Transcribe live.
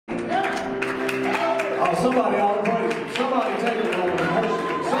Oh, somebody ought to praise him. Somebody take a moment and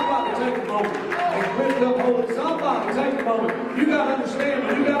worship him. Somebody take a moment and lift up holy. Somebody take a moment. You got to understand,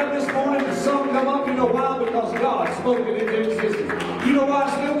 when you got up this morning, the sun come up, you know why? Because God spoke it into existence. You know why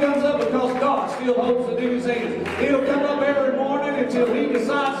it still comes up? Because God still holds it in his hands. It'll come up every morning until he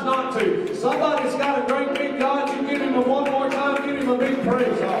decides not to. Somebody's got a great big God. You give him a one more time, give him a big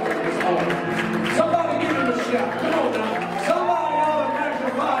praise offering this morning. Somebody give him a shout. Come on now. Somebody ought to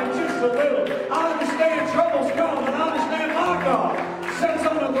magnify him just a little. I understand troubles come, and I understand my God sits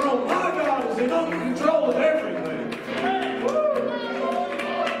on the throne. My God is in under control of everything.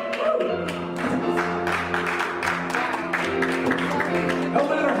 No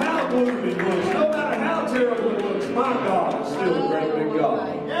matter how gloomy it looks, no matter how terrible it looks, my God is still a great big God.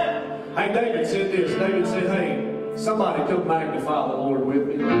 Hey, David said this. David said, hey, somebody come magnify the Lord with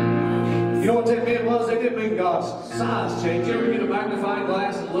me. You know what that meant was? They didn't mean God's size changed. You ever get a magnifying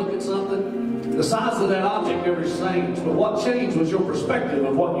glass and look at something? The size of that object never changed, but what changed was your perspective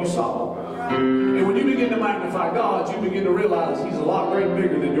of what you saw. And when you begin to magnify God, you begin to realize he's a lot great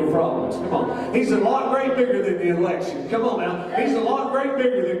bigger than your problems. Come on. He's a lot great bigger than the election. Come on now. He's a lot great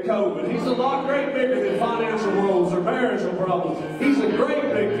bigger than COVID. He's a lot great bigger than financial woes or marital problems. He's a great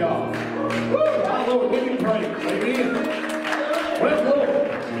big God. Woo! Our Lord, give him praise. Amen. Well, Lord,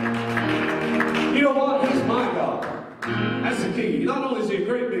 you know what? He's my God. That's the key. Not only is he a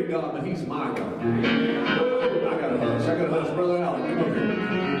great big God, but he's my God. Oh, I got a hush. I got a hush. Brother Allen, come over here.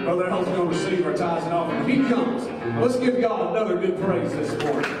 Brother Allen's going to receive our tithes and offering. If he comes, let's give God another good praise this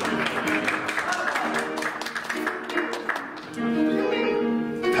morning.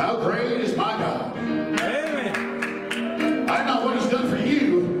 How great is my God? Amen. I don't know what he's done for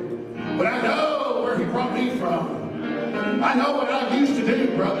you, but I know where he brought me from. I know what I used to do,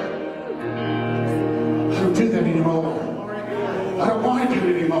 brother. I don't do that anymore. I don't want to do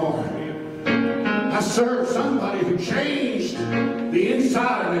it anymore. I serve somebody who changed the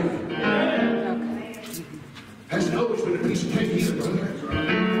inside of me. Hasn't always been a piece of cake either, brother.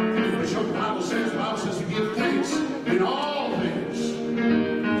 But you know what the Bible says to give thanks in all things.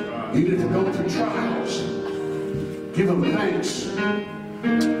 Even if you're going through trials, give them thanks.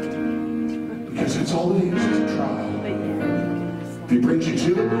 Because that's all it is a trial. If he brings you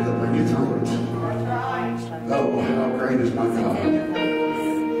to it, he'll bring you through it. Oh, how great is my God.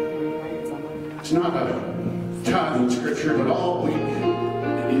 It's not a tithing scripture, but all week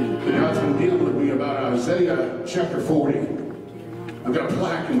God's been dealing with me about Isaiah chapter 40. I've got a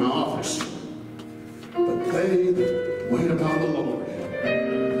plaque in my office. But they wait upon the Lord.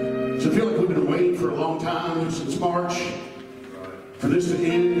 Does it feel like we've been waiting for a long time since March for this to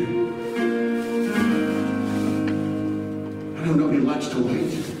end? I know nobody likes to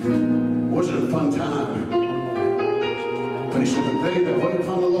wait. It wasn't a fun time. But he said, but they that wait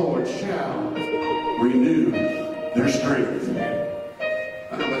upon the Lord shall renew their strength. I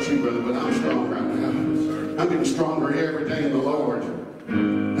don't know about you, brother, but I'm strong right now. I'm getting stronger every day in the Lord.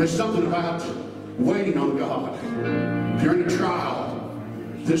 There's something about waiting on God. If you're in a trial,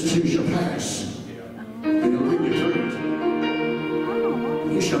 this too shall pass. And he'll bring you through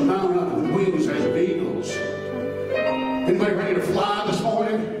it. You shall mount up with wings as eagles. Anybody ready to fly this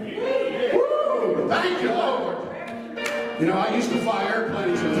morning? Woo! Thank you, Lord. You know, I used to fly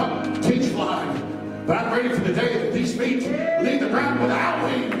airplanes and teach flying. But I'm ready for the day that these feet leave the ground without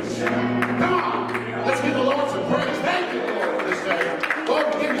wings. Come on. Let's give the Lord some praise. Thank you, Lord, for this day. Lord,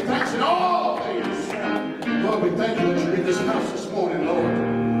 we give you thanks in all things. Lord, we thank you that you're in this house this morning,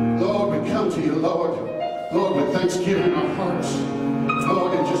 Lord. Lord, we come to you, Lord. Lord, with thanksgiving in our hearts.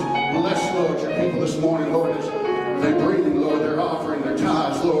 Lord, and just bless, Lord, your people this morning, Lord, as they bring, Lord, their offering, their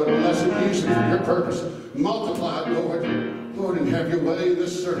tithes, Lord. Bless and use them for your purpose. Multiply, Lord. Lord, and have your way in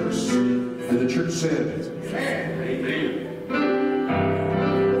this service. And the church said, Amen.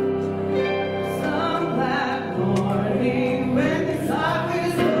 Some black morning when the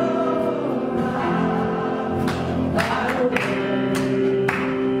darkness goes around, by the way,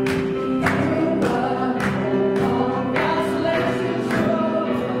 congratulations go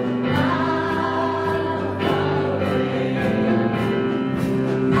by the way,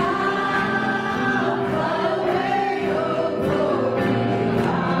 by the way you're going.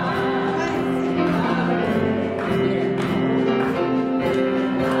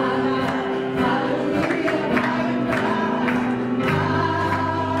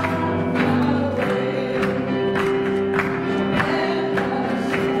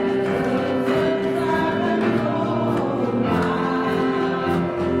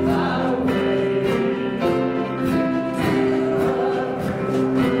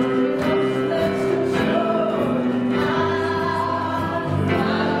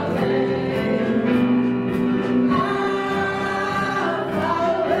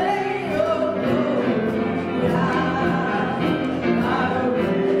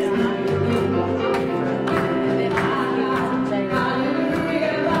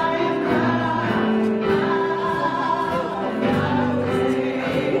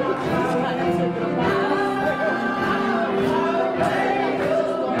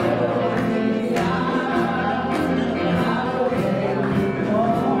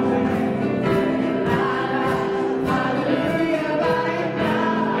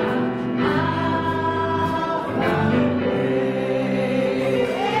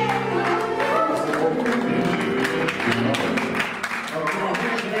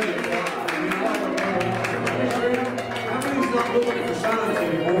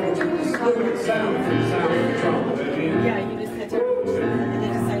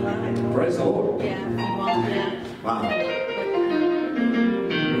 Wow.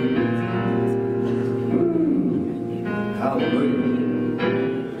 Hallelujah.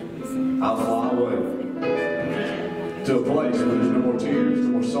 I'll fly away to a place where there's no more tears, no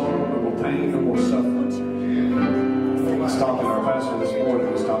more sorrow, no more pain, no more suffering. I was talking to our pastor this morning,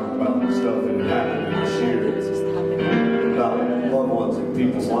 he was talking about the stuff that had happened in this year, about loved ones and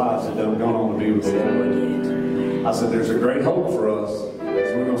people's lives that have gone on to be with the Lord. I said, there's a great hope for us,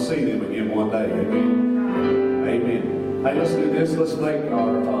 because we're going to see them again one day. Amen. Amen. Hey, let's do this. Let's make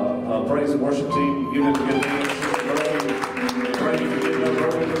our praise and worship team give it a good dance. Pray for getting up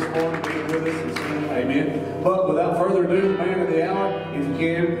early this morning, being with us. Amen. But without further ado, man of the hour, if you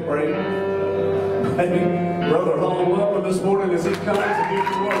can, pray. Brother Haun, welcome this morning as he comes to give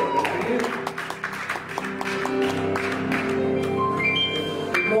the word. Amen.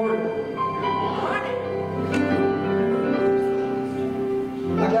 Good morning.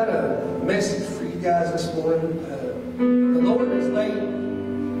 I got a message for you guys this morning. The Lord has laid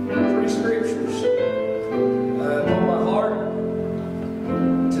 3 scriptures on my heart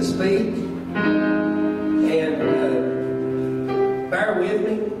to speak, and bear with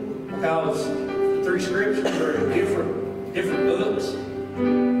me because 3 scriptures are in different books.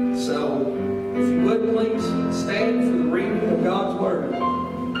 So, if you would please stand for the reading of God's Word.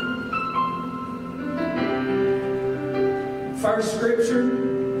 First scripture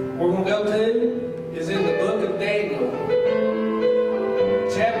we're going to go to is in the book of Daniel,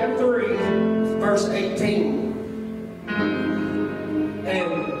 chapter 3, verse 18.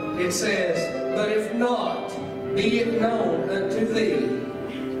 And it says, "But if not, be it known unto thee,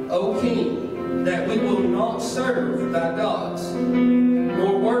 O king, that we will not serve thy gods,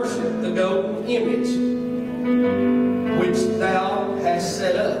 nor worship the golden image which thou hast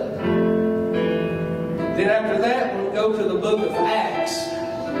set up." Then after that, we'll go to the book of Acts,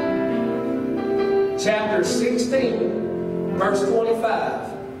 chapter 16, verse 25.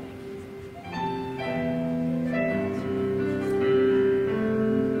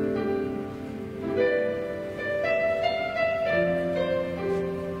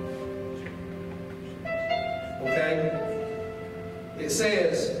 It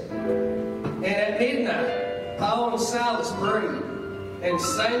says, "And at midnight Paul and Silas prayed and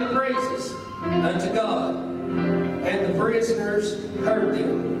sang praises unto God, and the prisoners heard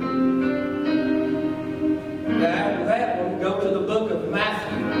them." Now after that, we'll go to the book of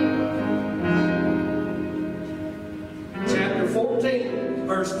Matthew, chapter 14,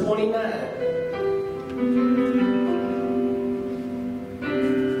 verse 29.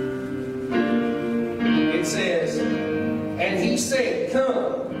 It says, "And he said,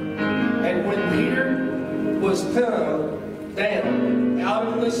 Come. And when Peter was come down out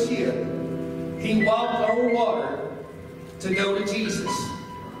of the ship, he walked on water to go to Jesus."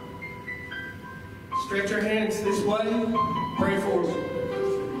 Stretch your hands this way. Pray for me.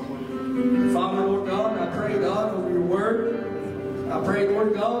 Father, Lord God, I pray, God, over your word. I pray,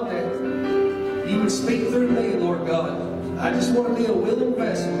 Lord God, that you would speak through me, Lord God. I just want to be a willing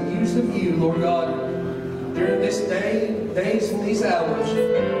vessel, used of you, Lord God, during this days and these hours.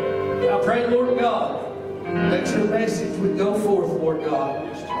 I pray, Lord God, that your message would go forth, Lord God.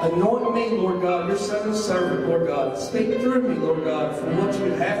 Anoint me, Lord God, your son and servant, Lord God. Speak through me, Lord God, for what you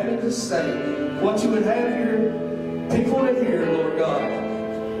would have me to say, what you would have your people to hear, Lord God.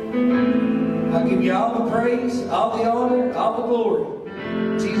 I give you all the praise, all the honor, all the glory.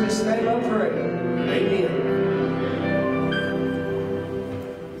 In Jesus' name I pray. Amen.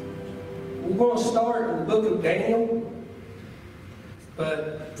 We're going to start in the book of Daniel.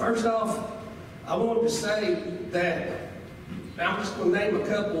 But first off, I wanted to say that I'm just going to name a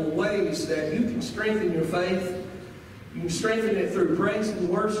couple of ways that you can strengthen your faith. You can strengthen it through praise and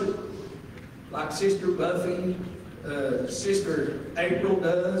worship, like Sister Buffy, Sister April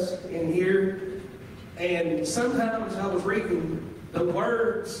does in here. And sometimes I was reading the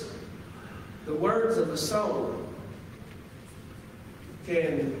words of a song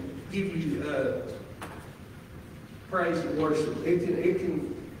can give you praise and worship. It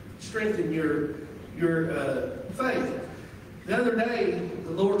can strengthen your faith. The other day,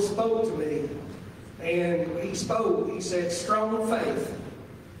 the Lord spoke to me, and He said, strong faith.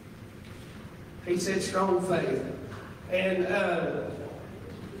 He said, strong faith. And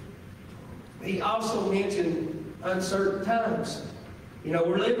He also mentioned uncertain times. You know,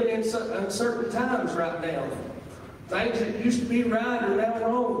 we're living in uncertain times right now. Things that used to be right are now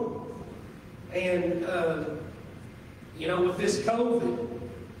wrong. And, you know, with this COVID,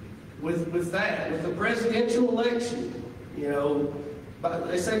 with that, with the presidential election, you know,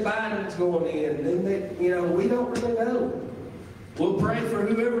 they say Biden's going in, and then we don't really know. we'll pray for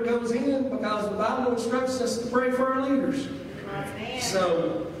whoever goes in because the Bible instructs us to pray for our leaders.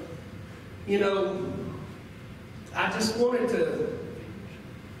 So, you know, I just wanted to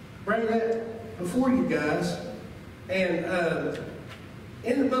bring that before you guys. And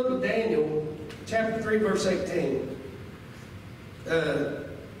in the book of Daniel, chapter 3, verse 18,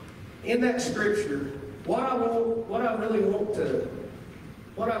 in that scripture, what I really want to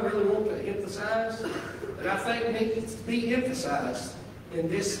emphasize, that I think needs to be emphasized in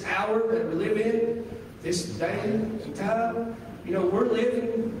this hour that we live in, this day and time. You know, we're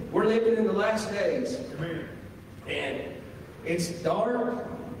living in the last days. Amen. And it's dark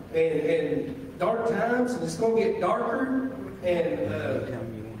and dark times, and it's going to get darker. And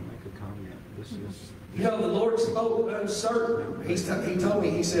you know, the Lord spoke uncertain. He told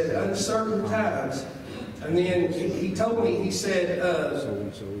me, he said, uncertain times. And then he told me, he said,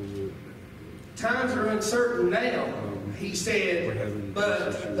 times are uncertain now. He said,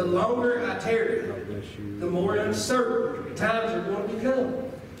 but the longer I tarry, the more uncertain times are going to become.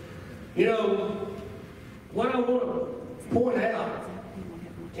 You know, what I want to point out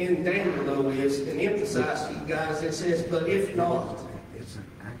in Daniel, though, is, and emphasize to you guys, it says, but if not.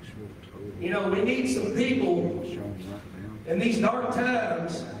 You know, we need some people in these dark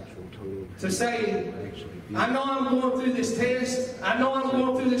times to say, I know I'm going through this test, I know I'm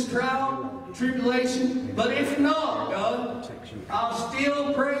going through this trial, tribulation, but if not, God, I'll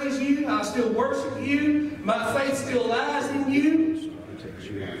still praise you, I'll still worship you, my faith still lies in you,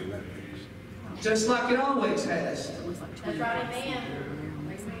 just like it always has. That's right,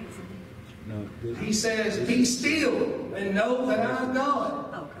 amen. He says, be still and know that I'm God.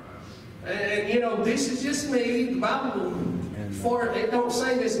 And you know, this is just me. The Bible, it don't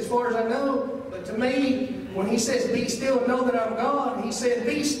say this as far as I know, but to me, when he says be still and know that I'm God, he said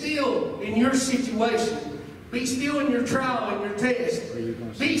be still in your situation. Be still in your trial and your test.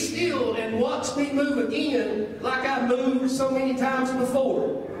 Be still and watch me move again like I moved so many times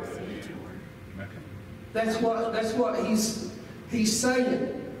before. That's what he's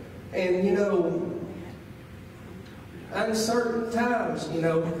saying. And you know, uncertain times, you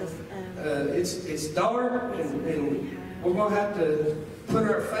know, it's dark, and we're going to have to put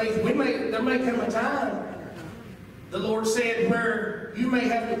our faith. There may come a time, the Lord said, where you may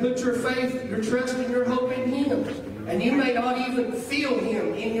have to put your faith, your trust, and your hope in Him, and you may not even feel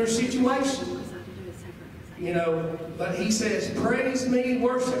Him in your situation. You know, but He says, praise me,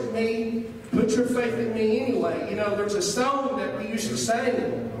 worship me, put your faith in me anyway. You know, there's a song that we used to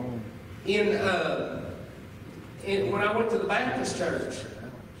sing when I went to the Baptist church.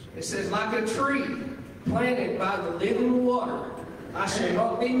 It says, like a tree planted by the living water, I shall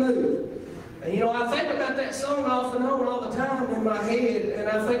not be moved. And you know, I think about that song off and on all the time in my head, and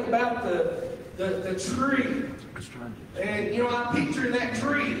I think about the tree. And you know, I picture that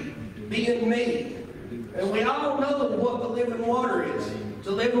tree being me. And we all know what the living water is.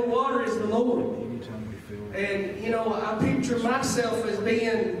 The living water is the Lord. And you know, I picture myself as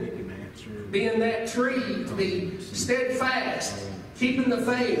being that tree, to be steadfast, keeping the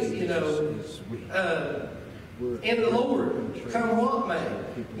faith, you know, in the Lord, come what may.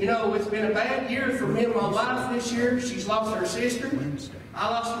 You know, it's been a bad year for me and my wife this year. She's lost her sister. I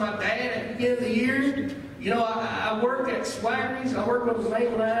lost my dad at the beginning of the year. You know, I work at Swaggery's. I work with the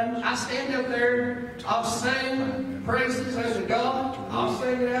main line. I stand up there. I'll sing praises unto God. I'll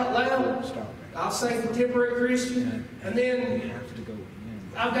sing it out loud. I'll sing contemporary Christian. And then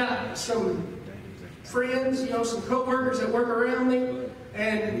I've got some friends, you know, some co-workers that work around me.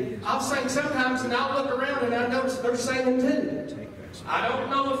 And I'll sing sometimes, and I'll look around and I notice they're singing too. I don't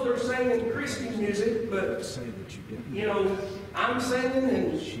know if they're singing Christian music, but, you know, I'm singing,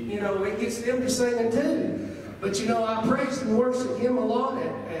 and, you know, it gets them to singing too. But, you know, I praise and worship Him a lot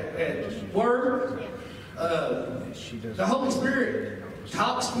at work. The Holy Spirit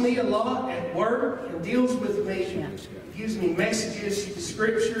talks to me a lot at work and deals with me, gives me messages,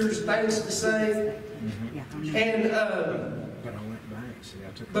 scriptures, things to say. And,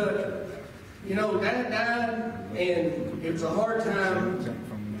 but, you know, Dad died, and it was a hard time,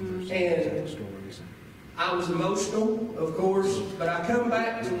 and I was emotional, of course, but I come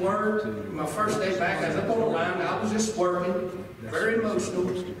back to work, my first day back, I was up on the line, I was just working, very emotional,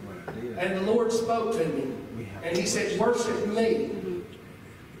 and the Lord spoke to me, and He said, worship me.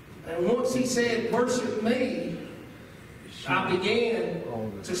 And once He said, worship me, I began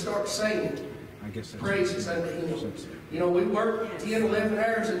to start singing praises unto Him. You know, we work 10, 11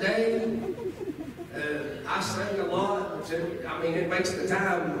 hours a day. I sing a lot. I mean, it makes the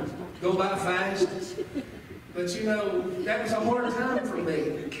time go by fast. But, you know, that was a hard time for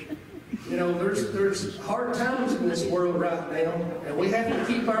me. You know, there's hard times in this world right now, and we have to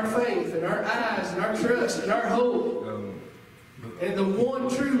keep our faith and our eyes and our trust and our hope in the one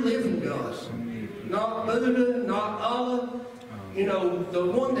true living God. Not Buddha, not Allah. You know, the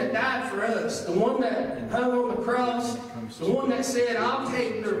one that died for us, the one that hung on the cross, the one that said, I'll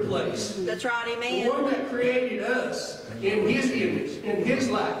take their place. That's right, amen. The one that created us in His image, in His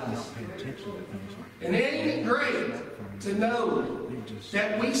likeness. And ain't it great to know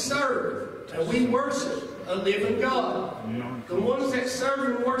that we serve and we worship a living God? The ones that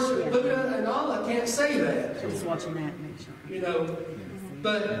serve and worship Buddha and Allah can't say that. Just watching that, make sure. You know,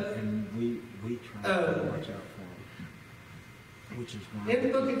 but we try to watch out for it. Which is why in the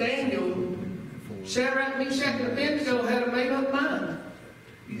book of Daniel, Shadrach, Meshach, and Abednego had a made-up mind.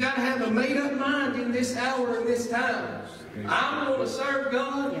 You got to have a made-up mind in this hour and this time. I'm going to serve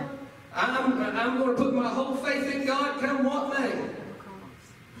God. Yeah. I'm going to put my whole faith in God, come what may.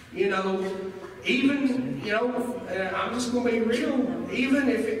 You know, even, you know, I'm just going to be real. Even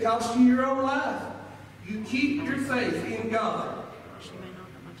if it costs you your own life, you keep your faith in God.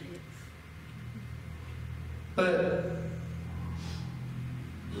 But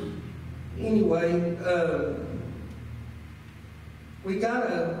anyway, we got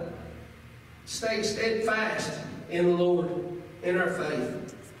to stay steadfast in the Lord, in our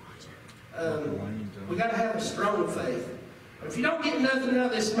faith. We got to have a strong faith. If you don't get nothing out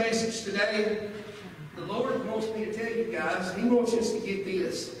of this message today, the Lord wants me to tell you guys, He wants us to get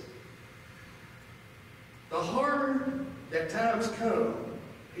this. The harder that times come,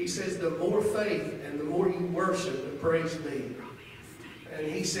 He says, the more faith and the more you worship and praise me. And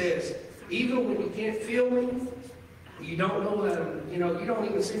He says, even when you can't feel me, you don't know that, you know, you don't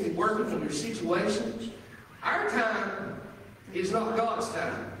even see me working in your situation. Our time is not God's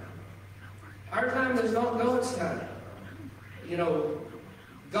time. Our time is not God's time. You know,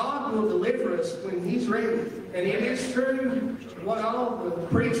 God will deliver us when He's ready. And it is true what all the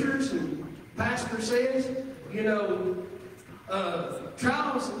preachers and pastors says, you know,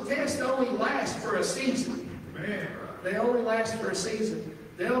 trials and tests only last for a season. They only last for a season.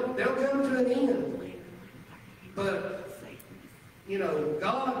 They'll come to an end. But, you know,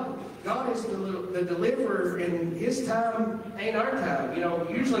 God is the deliverer, and His time ain't our time. You know,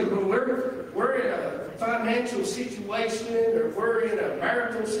 usually when we're in a financial situation, or we're in a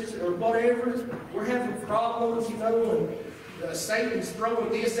marital situation, or whatever, we're having problems, you know, and Satan's throwing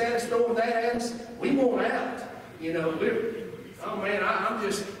this at us, throwing that at us, we want out. You know, oh man, I'm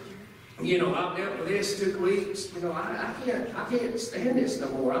just, you know, I've dealt with this 2 weeks. You know, I can't stand this no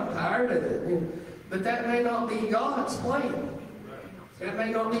more. I'm tired of it. But that may not be God's plan. That may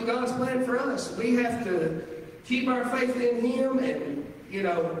not be God's plan for us. We have to keep our faith in Him, and, you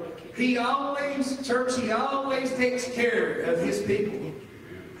know, He always takes care of His people.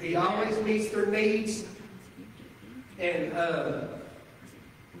 He always meets their needs. And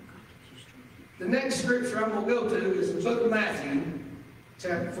the next scripture I'm going to go to is the book of Matthew,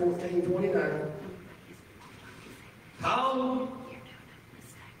 chapter 14:29. Paul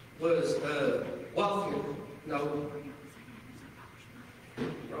was walking, no,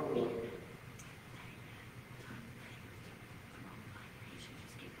 wrong one.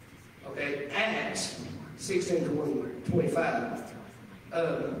 Okay, Acts 16:25.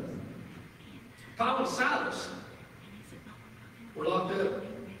 Paul and Silas were locked up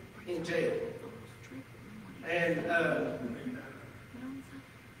in jail. And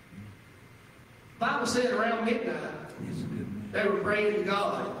Bible said around midnight they were praying to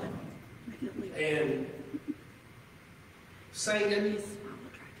God and singing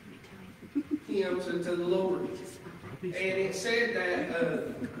hymns unto the Lord. And it said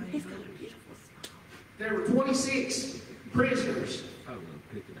that there were 26 prisoners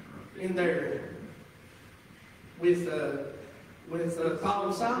in there with Paul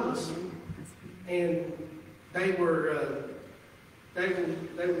and Silas, and they were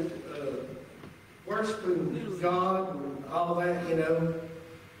worshiping God and all that, you know.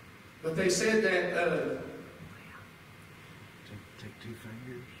 But they said that take 2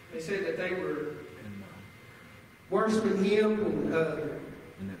 fingers. they said that they were worshiping Him,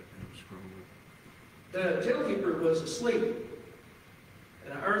 and the jailkeeper was asleep,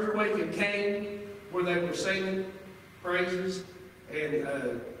 and an earthquake came where they were singing praises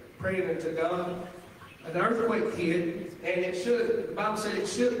and praying unto God. An earthquake hit, and it shook. The Bible said it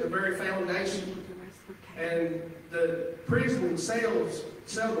shook the very foundation, and the prison cell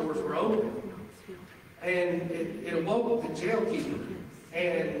doors were open, and it awoke the jailkeeper,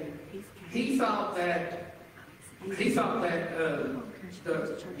 and he thought that I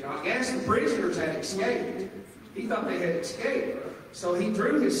guess the prisoners had escaped. He thought they had escaped. so he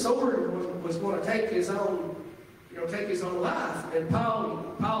drew his sword and was going to take his own, take his own life. And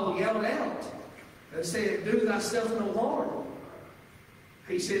Paul yelled out and said, "Do thyself no harm."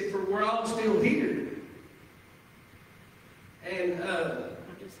 He said, "For we're all still here." And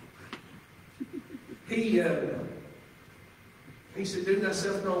he said, "Do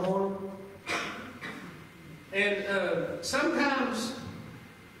thyself no harm." And sometimes,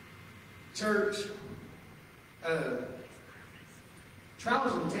 church,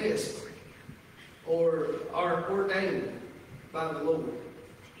 trials and tests are ordained by the Lord.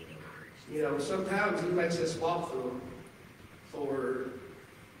 Sometimes He makes us walk through them for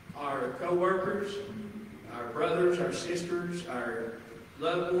our co-workers, our brothers, our sisters, our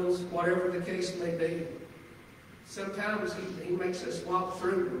loved ones, whatever the case may be. Sometimes He makes us walk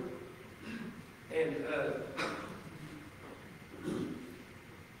through them. And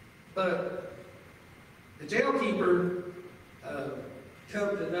but the jailkeeper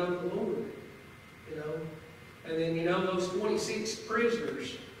come to know the Lord, and then those 26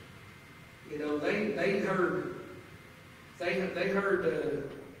 prisoners, they heard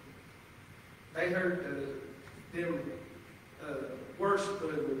them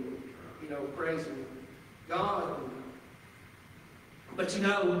worshiping and praising God. But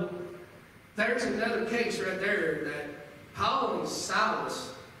there's another case right there that Paul and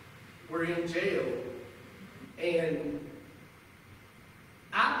Silas were in jail, and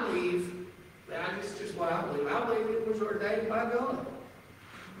I believe, that's just what I believe. I believe it was ordained by God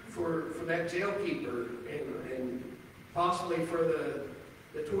for that jailkeeper and possibly for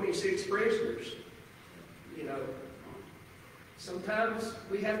the 26 prisoners. Sometimes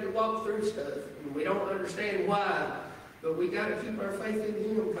we have to walk through stuff and we don't understand why, but we got to keep our faith in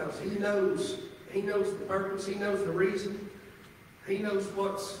Him because He knows the purpose, He knows the reason, He knows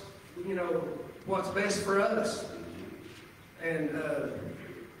what's best for us. And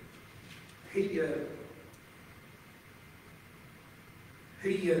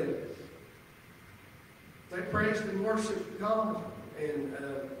they praised and worshiped God. And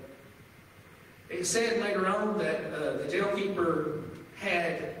it said later on that the jailkeeper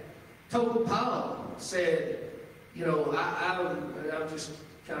had told Paul, said, I'll just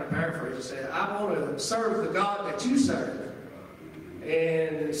kind of paraphrase, said, "I want to serve the God that you serve."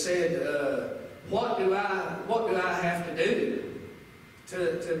 And said, what do I have to do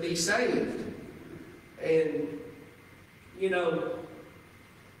to be saved? And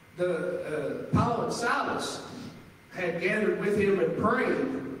Paul and Silas had gathered with him and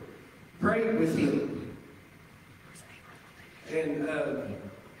prayed with him. And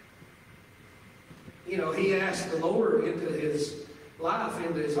he asked the Lord into his life,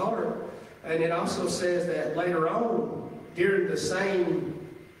 into his heart. And it also says that later on, during the same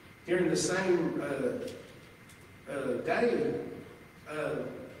day,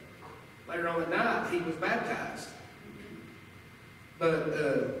 later on at night, he was baptized. But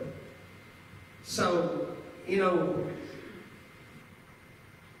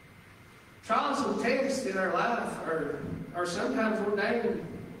trials and tests in our life are sometimes ordained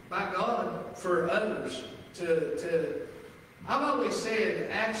by God for others to I've always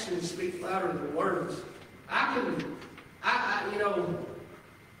said actions speak louder than words.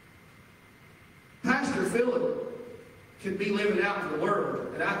 Pastor Philip could be living out in the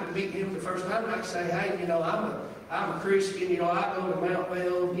world, and I could meet him the first time, and I could say, "Hey, I'm a Christian, I go to Mount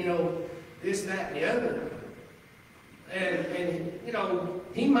Vale, this, that, and the other." And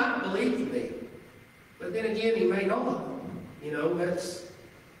he might believe me, but then again, he may not.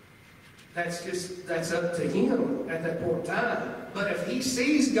 That's up to him at that point in time. But if he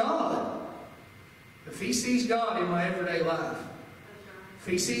sees God in my everyday life, if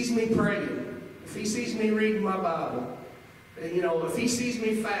he sees me praying, if he sees me reading my Bible, if he sees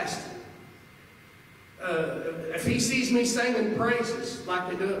me fasting, if he sees me singing praises like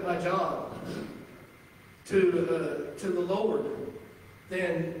they do at my job to the Lord,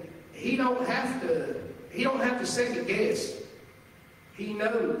 then he don't have to second guess. He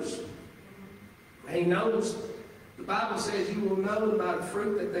knows. He knows. The Bible says you will know by the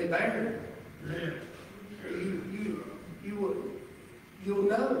fruit that they bear. You'll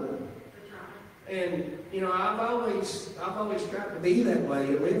know. And I've always tried to be that way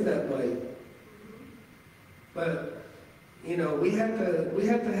and live that way. But we have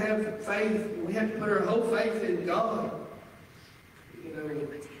to have faith. We have to put our whole faith in God.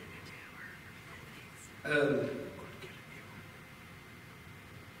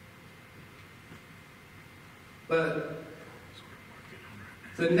 But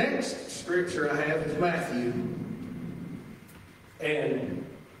the next scripture I have is Matthew. And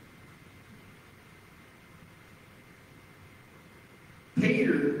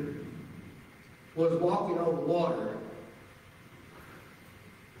was walking on the water.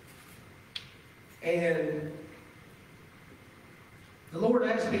 And the Lord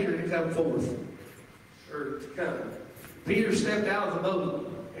asked Peter to come forth, or to come. Peter stepped out of the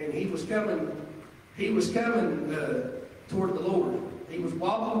boat, and he was coming toward the Lord. He was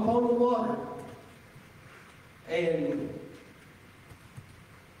walking upon the water, and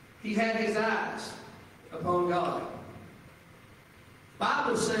he had his eyes upon God. The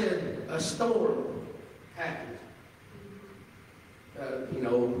Bible said a storm happened.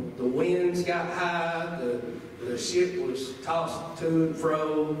 The winds got high, the ship was tossed to and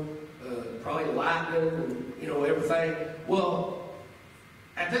fro, probably lightning and, everything. Well,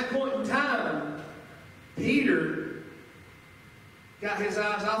 at that point in time, Peter got his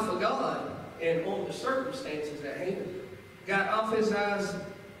eyes off of God and on the circumstances at hand. Got his eyes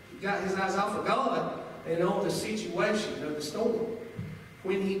off of God and on the situation of the storm.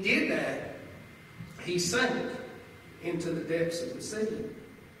 When he did that, he sank into the depths of the sea.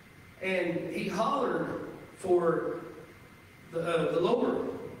 And he hollered for the Lord.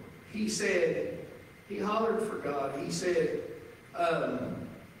 He hollered for God. He said,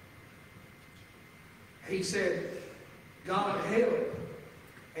 God help.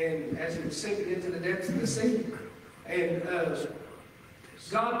 And as he was sinking into the depths of the sea, and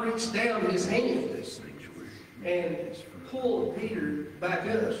God reached down his hand and pulled Peter back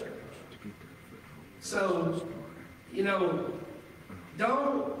up. So,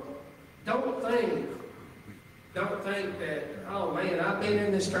 don't think that, oh man, I've been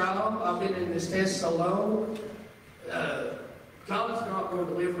in this trial, I've been in this test so long, God's not going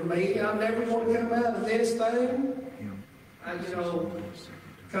to deliver me, I'm never going to come out of this thing.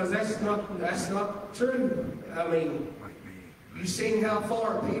 Because that's not true. I mean, you've seen how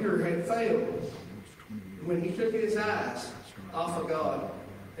far Peter had failed when he took his eyes off of God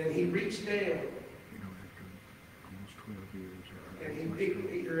and he reached down and he picked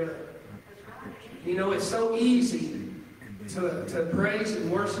Peter up. It's so easy to praise and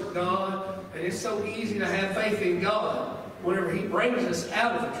worship God, and it's so easy to have faith in God whenever He brings us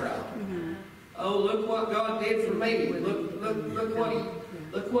out of the trial. Oh, look what God did for me. Look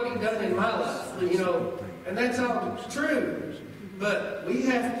what He done in my life. And that's all true. But we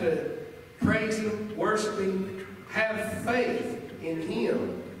have to praise Him, worship Him, have faith in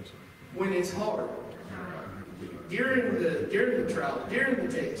Him when it's hard. During the trial, during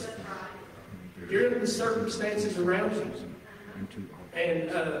the test, during the circumstances around you.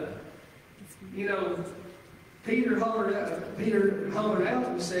 And Peter hollered out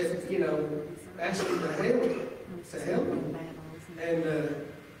and said, asked him to help him. And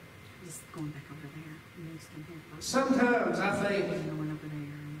sometimes I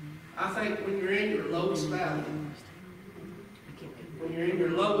think when you're in your lowest valley,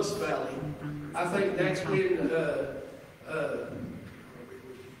 I think that's when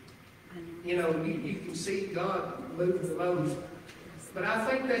you can see God moving the most. But I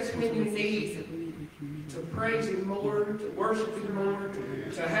think that's when you need to praise Him more, to worship Him more,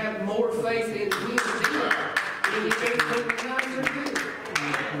 to have more faith in Him when the times are good.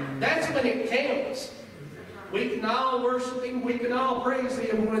 That's when it counts. We can all worship Him, we can all praise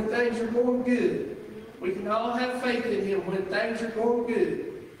Him when things are going good. We can all have faith in Him when things are going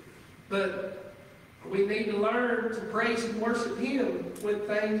good. But we need to learn to praise and worship Him when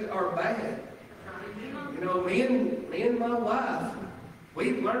things are bad. Me and my wife,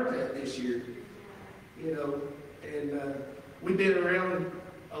 we've learned that this year. And we've been around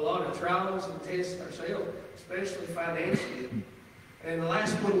a lot of trials and tests ourselves, especially financially. And the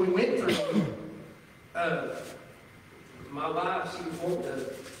last one we went through, my wife,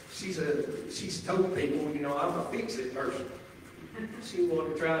 she's told people, I'm a fix-it person. She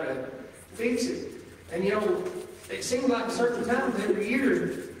wanted to try to fix it. And it seemed like certain times every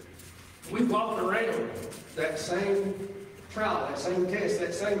year, we walked around that same trial, that same test,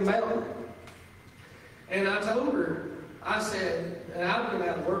 that same mountain. And I told her, I said, and I've been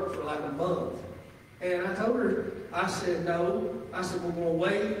out of work for like a month. And I told her, I said, no. I said, we're going to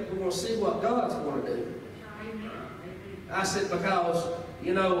wait. We're going to see what God's going to do. I said, because,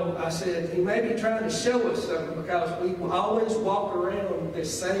 I said, He may be trying to show us something because we always walk around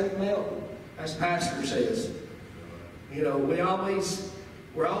this same mountain, as Pastor says. We're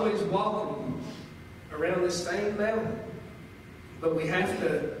always walking around this same mountain. But we have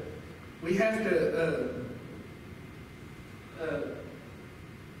to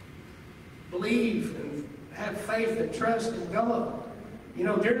believe and have faith and trust in God.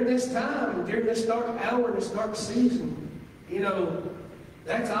 During this time, during this dark hour, this dark season,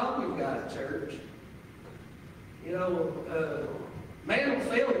 that's all we've got, church. Man will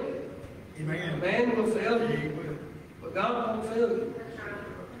fail you Amen. Man will fail He you, will. but God won't fail you.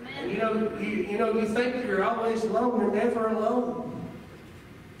 And you think you're always alone. You're never alone.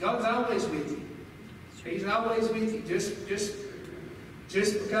 God's always with you. He's always with you.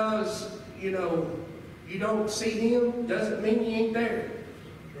 Just because you don't see Him doesn't mean He ain't there.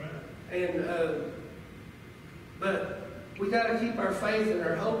 And but we got to keep our faith and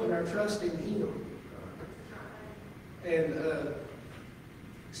our hope and our trust in Him. And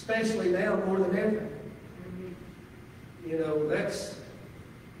especially now more than ever.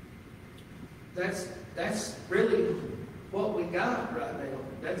 That's really what we got right now.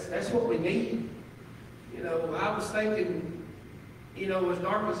 That's what we need. I was thinking, as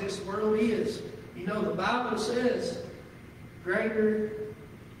dark as this world is, the Bible says, greater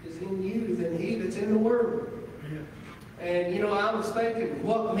is in you than he that's in the world. Yeah. And, I was thinking,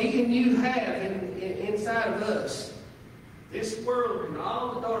 what me and you have inside of us, this world and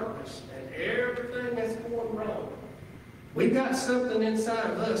all the darkness and everything that's going wrong, we've got something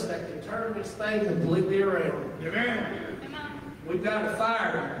inside of us that can turn this thing completely around. Amen. We've got a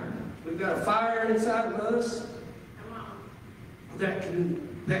fire. We've got a fire inside of us that can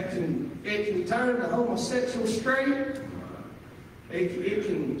turn the homosexual straight. It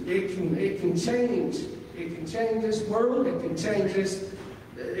can change. It can change this world. It can change this.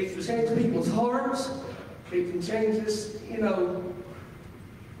 It can change people's hearts. It can change this.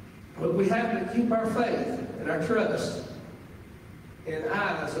 But we have to keep our faith and our trust and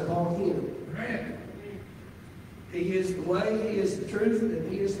eyes upon Him. Amen. He is the way, He is the truth,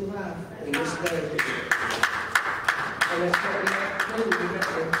 and He is the life in this day. And that's what we have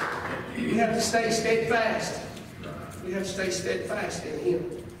to do. We have to stay steadfast. We have to stay steadfast in Him.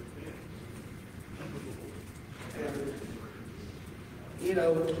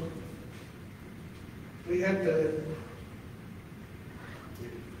 And, we have to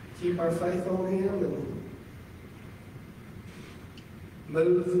keep our faith on Him and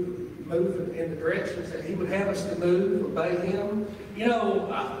move in the directions that He would have us to move, obey Him.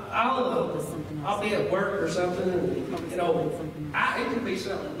 I'll be at work or something, and it can be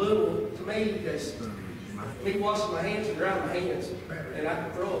something little to me, that's me washing my hands and drying my hands, and I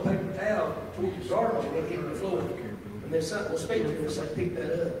can throw a paper towel towards the garbage and it hit the floor, and then something will speak to me and say, pick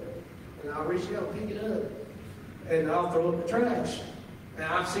that up, and I'll reach out and pick it up, and I'll throw it in the trash. And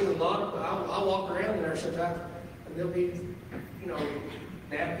I've seen a lot of, I'll walk around in there sometimes, and there'll be,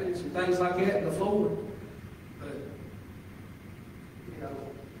 napkins and things like that on the floor. But,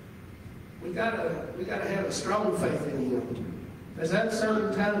 we gotta have a strong faith in Him. There's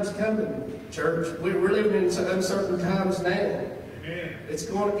uncertain times coming, church. We're living in uncertain times now. Amen. It's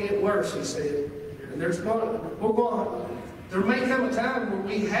going to get worse, He said. And there may come a time where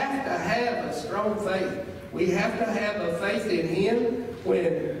we have to have a strong faith. We have to have a faith in Him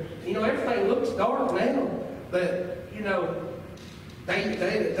when, everything looks dark now. But,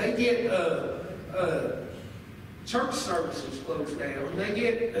 they get church services closed down. They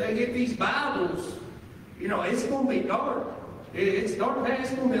get these Bibles. It's going to be dark. It's dark now. It's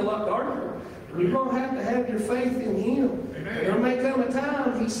going to be a lot darker. You're going to have your faith in Him. Amen. There may come a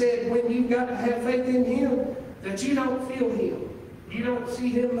time, He said, when you've got to have faith in Him, that you don't feel Him. You don't see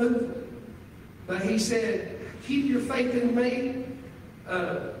Him moving. But He said, keep your faith in me.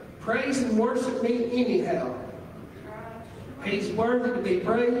 Praise and worship me anyhow. He's worthy to be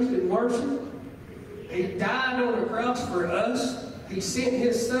praised and worshiped. He died on the cross for us. He sent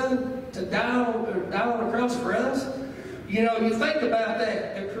His Son to die on the cross for us. You think about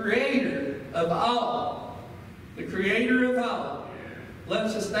that. The Creator of all,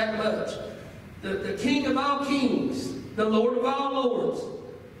 loves us that much. The King of all kings, the Lord of all lords,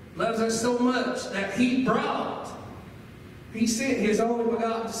 loves us so much that He sent His only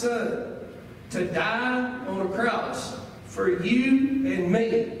begotten Son to die on a cross for you and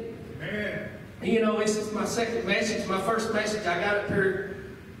me. Amen. This is my second message. My first message, I got up here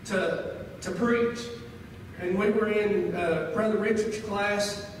to preach. And we were in Brother Richard's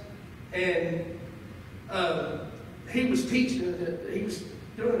class, and he was teaching. He was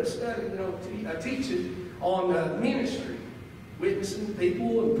doing a study, teaching on ministry, witnessing to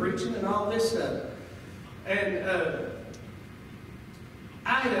people and preaching and all this stuff. And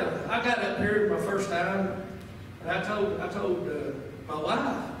I got up here my first time, and I told my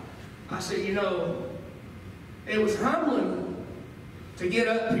wife, I said, it was humbling to get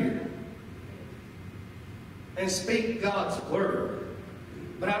up here and speak God's Word.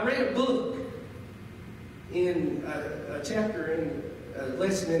 But I read a book in a chapter in a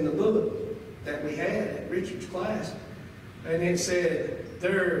lesson in the book that we had at Richard's class, and I said,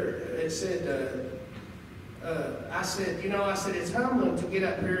 it's humbling to get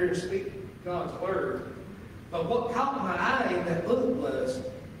up here and speak God's Word. But what caught my eye in that book was,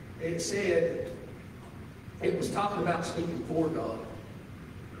 it said, it was talking about speaking for God.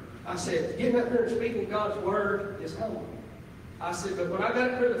 I said, getting up there and speaking God's Word is humble. I said, but when I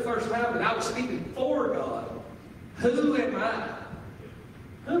got up there the first time and I was speaking for God, who am I?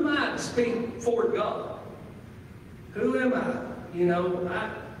 Who am I to speak for God? Who am I? You know,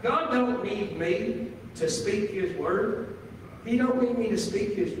 God don't need me to speak His Word. He don't need me to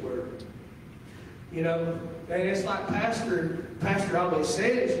speak His Word. You know, and it's like Pastor always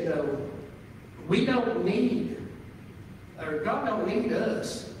says, you know, we don't need, or God don't need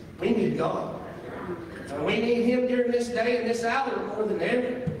us. We need God. And we need Him during this day and this hour more than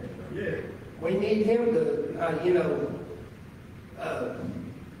ever. Yeah. We need Him to,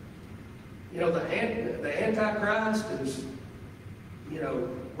 the Antichrist is,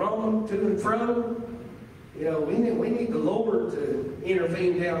 roaming to and fro. You know, we need the Lord to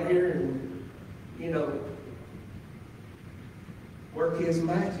intervene down here and, work His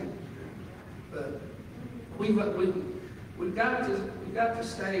magic. But we've got to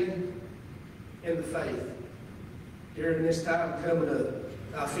stay in the faith during this time coming up.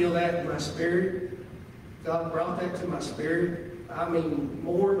 I feel that in my spirit. God brought that to my spirit. I mean,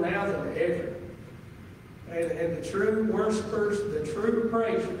 more now than ever. And the true worshipers, the true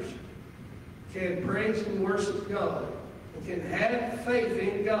praisers, can praise and worship God and can have faith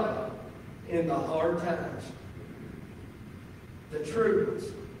in God in the hard times. The true ones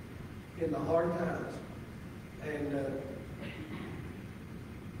in the hard times. And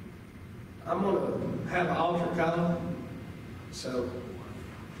I'm going to have an altar call. So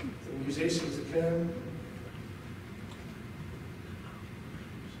the musicians that come.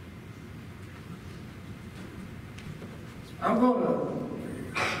 I'm going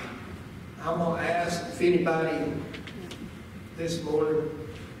to ask if anybody this morning,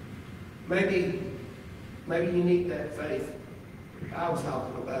 maybe you need that faith I was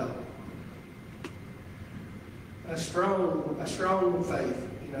talking about. A strong faith,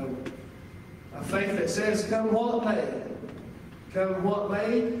 a faith that says, come what may. Come what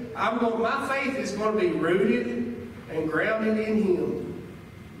may. My faith is going to be rooted and grounded in Him.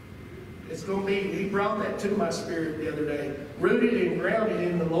 It's going to be, He brought that to my spirit the other day. Rooted and grounded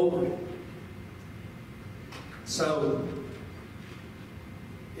in the Lord. So,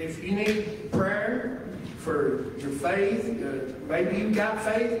 if you need prayer for your faith, maybe you've got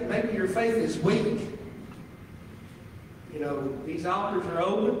faith, maybe your faith is weak. These altars are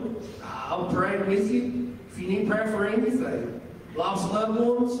open. I'll pray with you. If you need prayer for anything, lost loved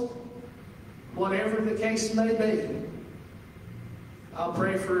ones, whatever the case may be, I'll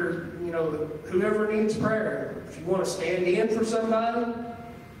pray for, whoever needs prayer. If you want to stand in for somebody,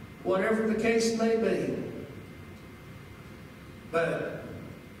 whatever the case may be. But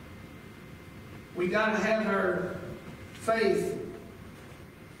we got to have our faith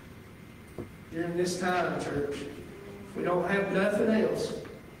during this time, church. If we don't have nothing else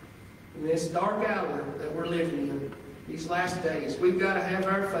in this dark hour that we're living in, these last days, we've got to have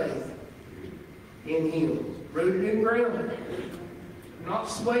our faith in Him, rooted and grounded. Not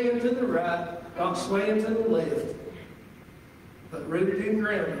swaying to the right, not swaying to the left, but rooted and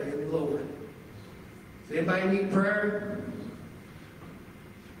grounded in the Lord. Does anybody need prayer?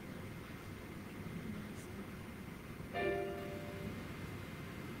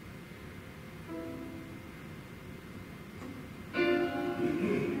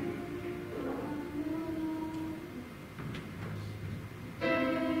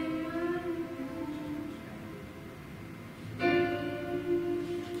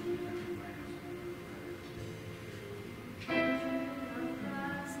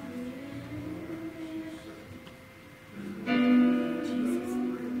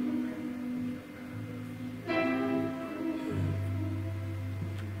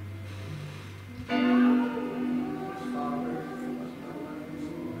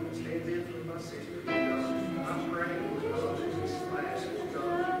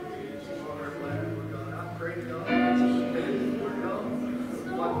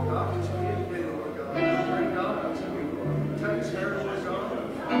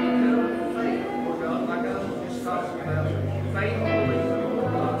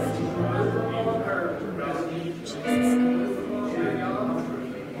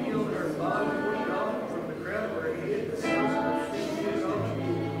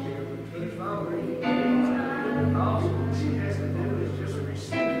 Father,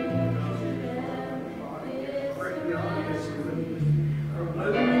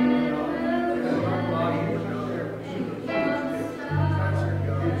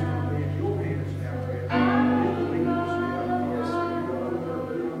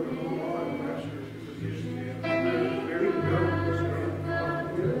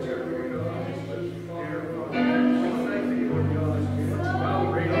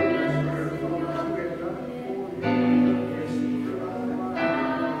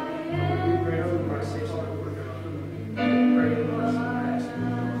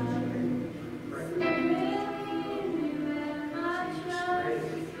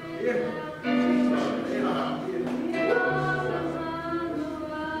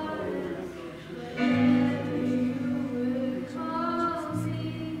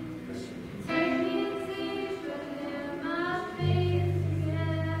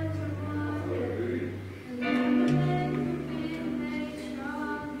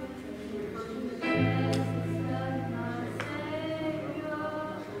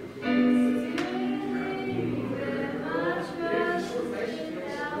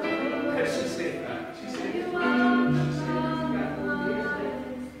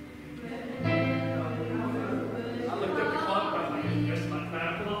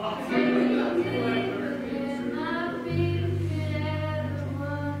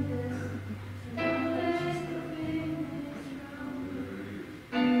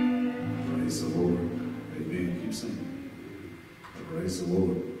 Praise the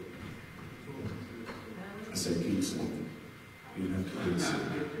Lord. I said keep singing. You don't have to keep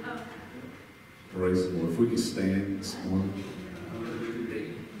singing. Praise the Lord. If we could stand this morning.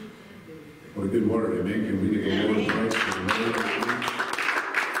 What a good word, amen. Can we give the Lord praise for the word?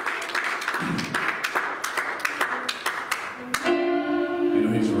 You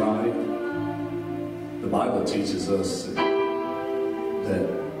know, he's right. The Bible teaches us that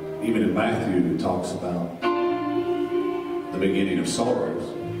even in Matthew it talks about the beginning of sorrows.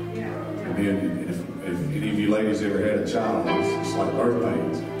 And if any of you ladies ever had a child, it's like birth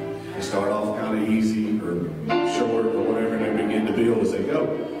pains. They start off kind of easy or short or whatever, and they begin to build as they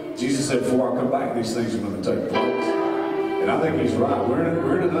go. Jesus said, before I come back, these things are going to take place. And I think he's right.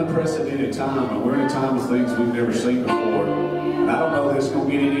 We're in an unprecedented time, and we're in a time of things we've never seen before. And I don't know that it's going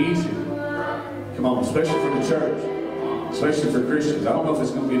to get any easier. Come on, especially for the church, especially for Christians. I don't know if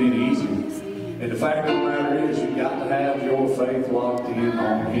it's going to get any easier. And the fact of the matter is, you've got to have your faith locked in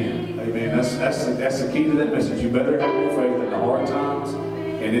on Him. Amen. That's the key to that message. You better have your faith in the hard times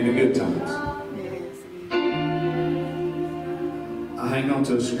and in the good times. I hang on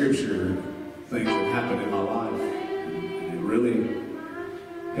to a scripture, things that happen in my life. It really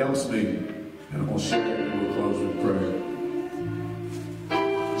helps me. And I'm going to share it and we'll close with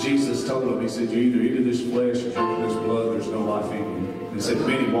prayer. Jesus told him, he said, you either eat of this flesh or drink of this blood, there's no life in you. And he said,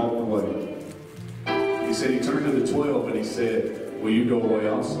 many walked away. He said, he turned to the 12 and he said, will you go away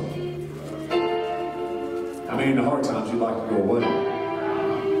also? I mean, in the hard times, you like to go away.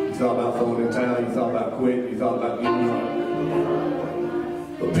 You thought about throwing in the towel, you thought about quitting, you thought about giving up.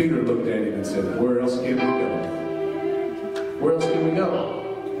 But Peter looked at him and said, where else can we go? Where else can we go?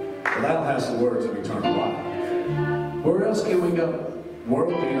 Well, that has the words of eternal life. Where else can we go? The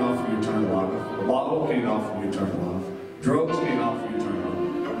world can't offer you eternal life. The bottle can't offer you eternal life. Drugs can't offer you eternal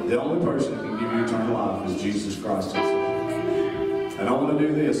life. The only person that can give you eternal life is Jesus Christ himself. And I want to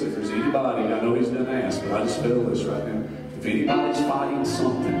do this. If there's anybody, I know he's done ask, but I just feel this right now. If anybody's fighting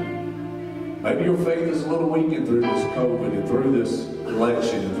something, maybe your faith is a little weakened through this COVID and through this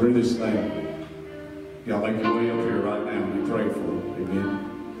election and through this thing, y'all make your way up here right now and you pray for it.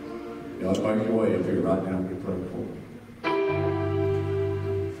 Amen. Y'all make your way up here right now and you pray for it.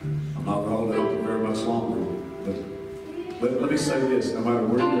 I'm not going to hold it open very much longer, but let me say this, no matter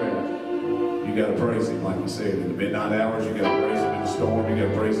where you're at, you got to praise him, like we said. In the midnight hours, you got to praise him in the storm, you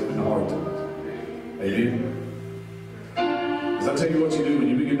got to praise him in the hard times. Amen. Because I tell you what you do, when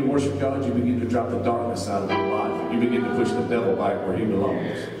you begin to worship God, you begin to drop the darkness out of your life, and you begin to push the devil back where he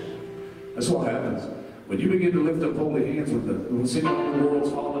belongs. That's what happens. When you begin to lift up holy hands, when seems like the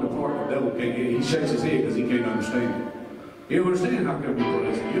world's falling apart, the devil can't, he shakes his head because he can't understand it. He don't understand how come you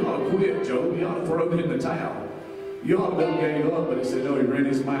praise him. You ought to quit, Job. You ought to throw it in the towel. You ought to have gave up, but he said, no, he ran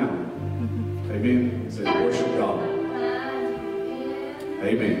his mouth. Amen. He said, worship God.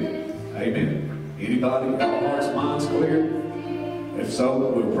 Amen. Amen. Anybody, our hearts, minds clear? If so,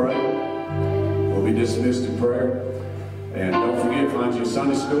 we'll pray. We'll be dismissed in prayer. And don't forget, find you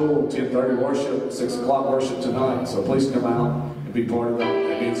Sunday school, 10:30 worship, 6 o'clock worship tonight. So please come out and be part of that.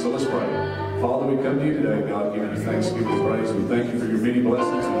 Amen. So let's pray. Father, we come to you today, God, giving you thanks, giving you praise. We thank you for your many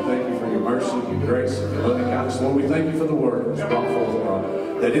blessings. We thank you for your mercy, your grace, and your loving kindness. Lord, we thank you for the word that's brought forth, God.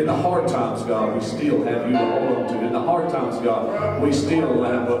 That in the hard times, God, we still have you to hold on to. In the hard times, God, we still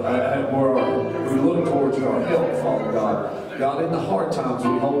have we look towards our help, Father God. God, in the hard times,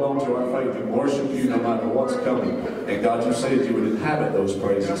 we hold on to our faith and worship you no matter what's coming. And God, you said you would inhabit those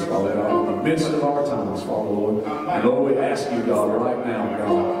praises, Father, in the midst of our times, Father, Lord. And Lord, we ask you, God, right now,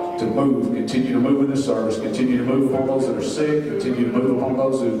 God, to move, continue to move in this service, continue to move upon those that are sick, continue to move upon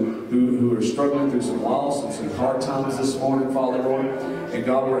those who are struggling through some loss and some hard times this morning, Father, Lord. And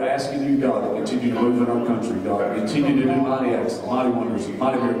God, we're asking you, God, to continue to move in our country, God. Continue to do mighty acts, mighty wonders, and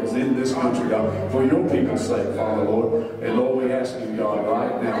mighty miracles in this country, God, for your people's sake, Father, Lord. And Lord, we ask you, God,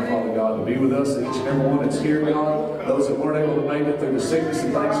 right now, Father God, to be with us, each and every one that's here, God. Those that weren't able to make it through the sickness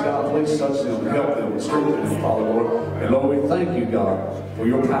and things, God, please touch them and help them and strengthen them, Father, Lord. And Lord, we thank you, God, for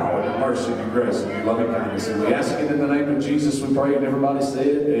your power and mercy and grace and your loving kindness. And we ask it in the name of Jesus, we pray, and everybody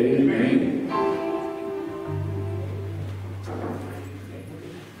said, amen.